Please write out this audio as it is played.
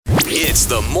It's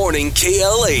the Morning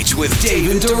KLH with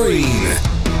Dave and Doreen.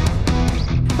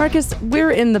 Marcus, we're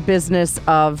in the business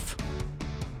of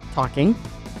talking.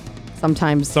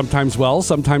 Sometimes well,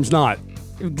 sometimes not.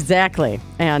 Exactly.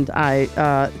 And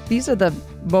these are the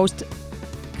most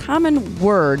common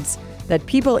words that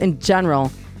people in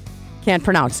general can't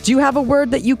pronounce. Do you have a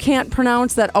word that you can't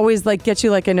pronounce that always gets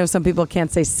you? I know some people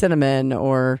can't say cinnamon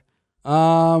or...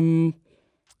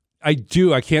 I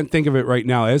do. I can't think of it right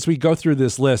now. As we go through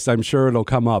this list, I'm sure it'll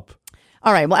come up.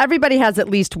 All right. Well, everybody has at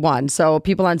least one. So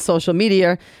people on social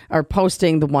media are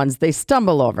posting the ones they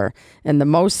stumble over. And the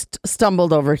most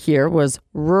stumbled over here was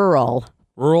rural.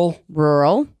 Rural?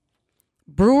 Rural.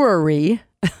 Brewery.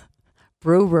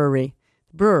 Brewery.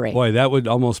 Boy, that would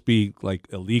almost be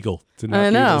illegal to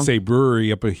not be able to say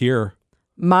brewery up here.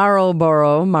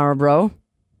 Marlboro.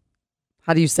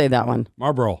 How do you say that one?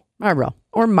 Marlboro.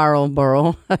 Or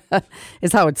Marlboro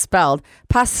is how it's spelled.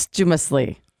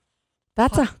 Posthumously.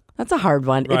 That's a hard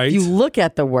one. Right. If you look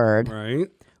at the word. Right.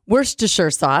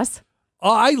 Worcestershire sauce.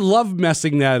 Oh, I love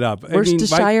messing that up.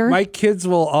 Worcestershire. My kids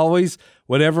will always,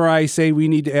 whenever I say we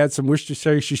need to add some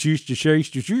Worcestershire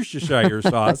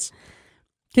sauce.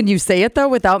 Can you say it though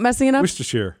without messing it up?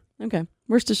 Worcestershire. Okay.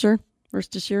 Worcestershire.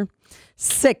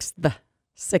 Sixth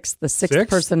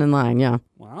person in line. Yeah.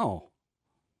 Wow.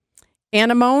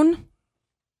 Anemone,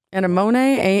 Anemone.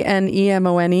 I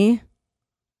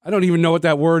don't even know what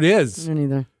that word is. I don't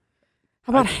either.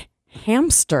 How about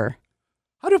hamster?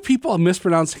 How do people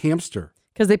mispronounce hamster?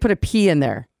 Because they put a P in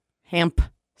there.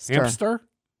 Hamster?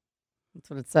 That's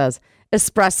what it says.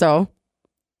 Espresso.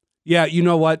 Yeah, you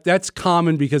know what? That's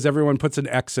common because everyone puts an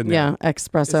X in there. Yeah,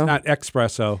 espresso. It's not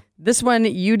espresso. This one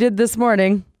you did this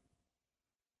morning.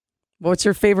 What's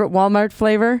your favorite Walmart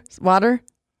flavor? Water?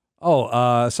 Oh,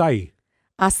 acai.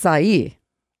 Acai.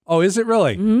 Oh, is it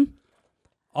really? Mm-hmm.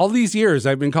 All these years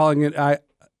I've been calling it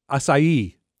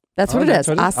acai. That's what it is.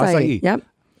 Acai. Yep.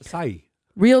 Acai.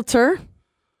 Realtor.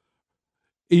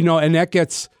 And that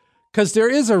gets, because there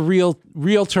is a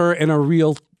realtor and a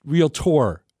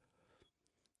realtor.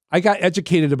 I got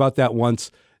educated about that once.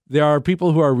 There are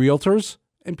people who are realtors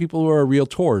and people who are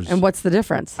realtors. And what's the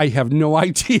difference? I have no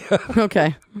idea.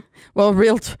 Okay. Well,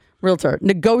 realtor.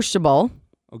 Negotiable.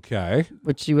 Okay.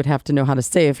 Which you would have to know how to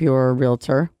say if you were a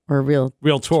realtor or a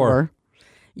realtor.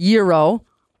 Euro.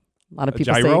 A lot of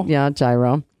people gyro? say, yeah,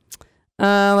 gyro.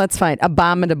 Let's find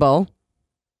abominable.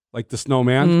 Like the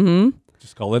snowman? Mm-hmm.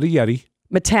 Just call it a Yeti.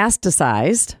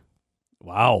 Metastasized.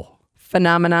 Wow.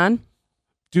 Phenomenon.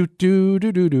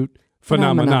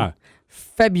 Phenomena.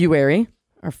 February.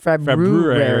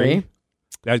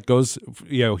 That goes,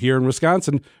 here in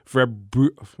Wisconsin,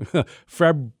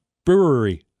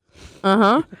 February.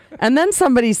 Uh-huh. And then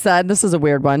somebody said, this is a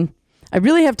weird one, I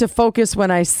really have to focus when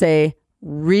I say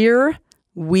rear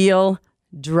wheel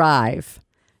drive.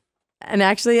 And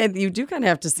actually, you do kind of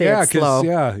have to say it slow.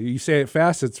 Yeah, you say it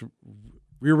fast, it's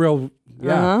rear wheel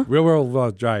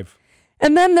drive.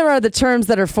 And then there are the terms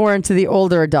that are foreign to the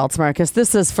older adults, Marcus.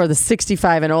 This is for the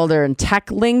 65 and older in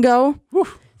tech lingo. Whew.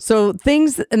 So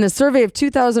things in a survey of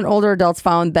 2,000 older adults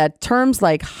found that terms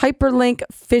like hyperlink,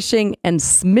 phishing, and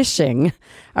smishing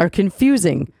are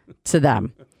confusing to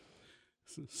them.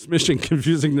 Smishing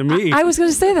confusing to me. I was going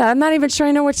to say that. I'm not even sure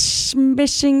I know what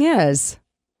smishing is.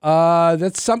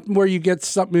 That's something where you get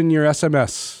something in your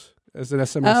SMS as an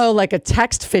SMS. Oh, like a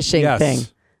text phishing thing.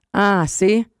 Ah,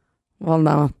 see?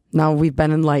 Well, now we've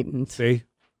been enlightened. See?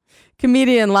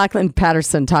 Comedian Lachlan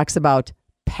Patterson talks about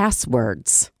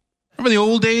passwords. Remember the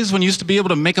old days when you used to be able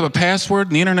to make up a password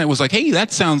and the internet was like, hey,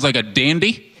 that sounds like a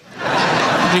dandy?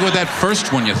 What do you go with that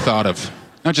first one you thought of?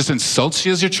 Not just insults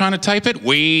you as you're trying to type it?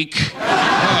 Weak.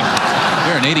 Oh,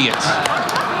 you're an idiot.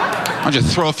 Why don't you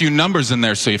throw a few numbers in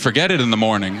there so you forget it in the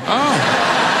morning? Oh,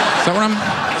 is that what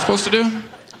I'm supposed to do?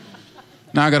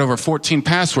 Now I got over 14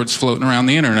 passwords floating around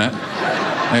the internet.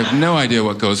 I have no idea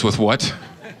what goes with what.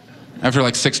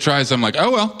 After 6 tries, I'm like,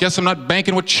 oh, well, guess I'm not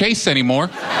banking with Chase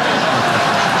anymore.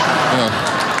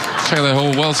 Check that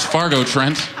whole Wells Fargo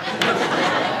trend.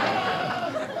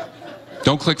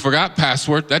 Don't click forgot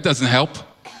password. That doesn't help.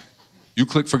 You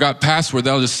click forgot password,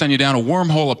 that'll just send you down a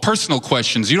wormhole of personal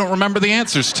questions you don't remember the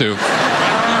answers to.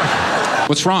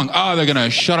 What's wrong? Oh, they're going to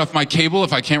shut off my cable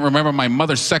if I can't remember my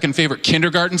mother's second favorite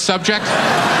kindergarten subject?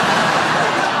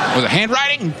 Was it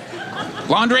handwriting?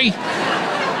 Laundry?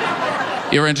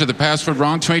 You ever enter the password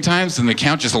wrong 20 times and the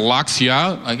account just locks you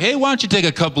out? Like, hey, why don't you take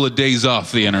a couple of days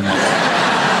off the internet?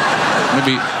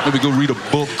 Maybe go read a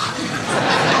book.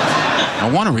 I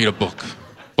don't want to read a book.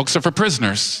 Books are for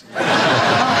prisoners.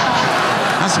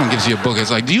 Now someone gives you a book, it's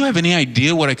like, do you have any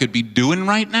idea what I could be doing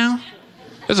right now?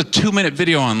 There's a 2-minute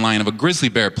video online of a grizzly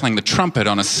bear playing the trumpet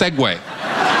on a Segway.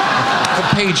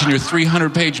 What page in your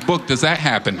 300-page book does that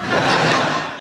happen?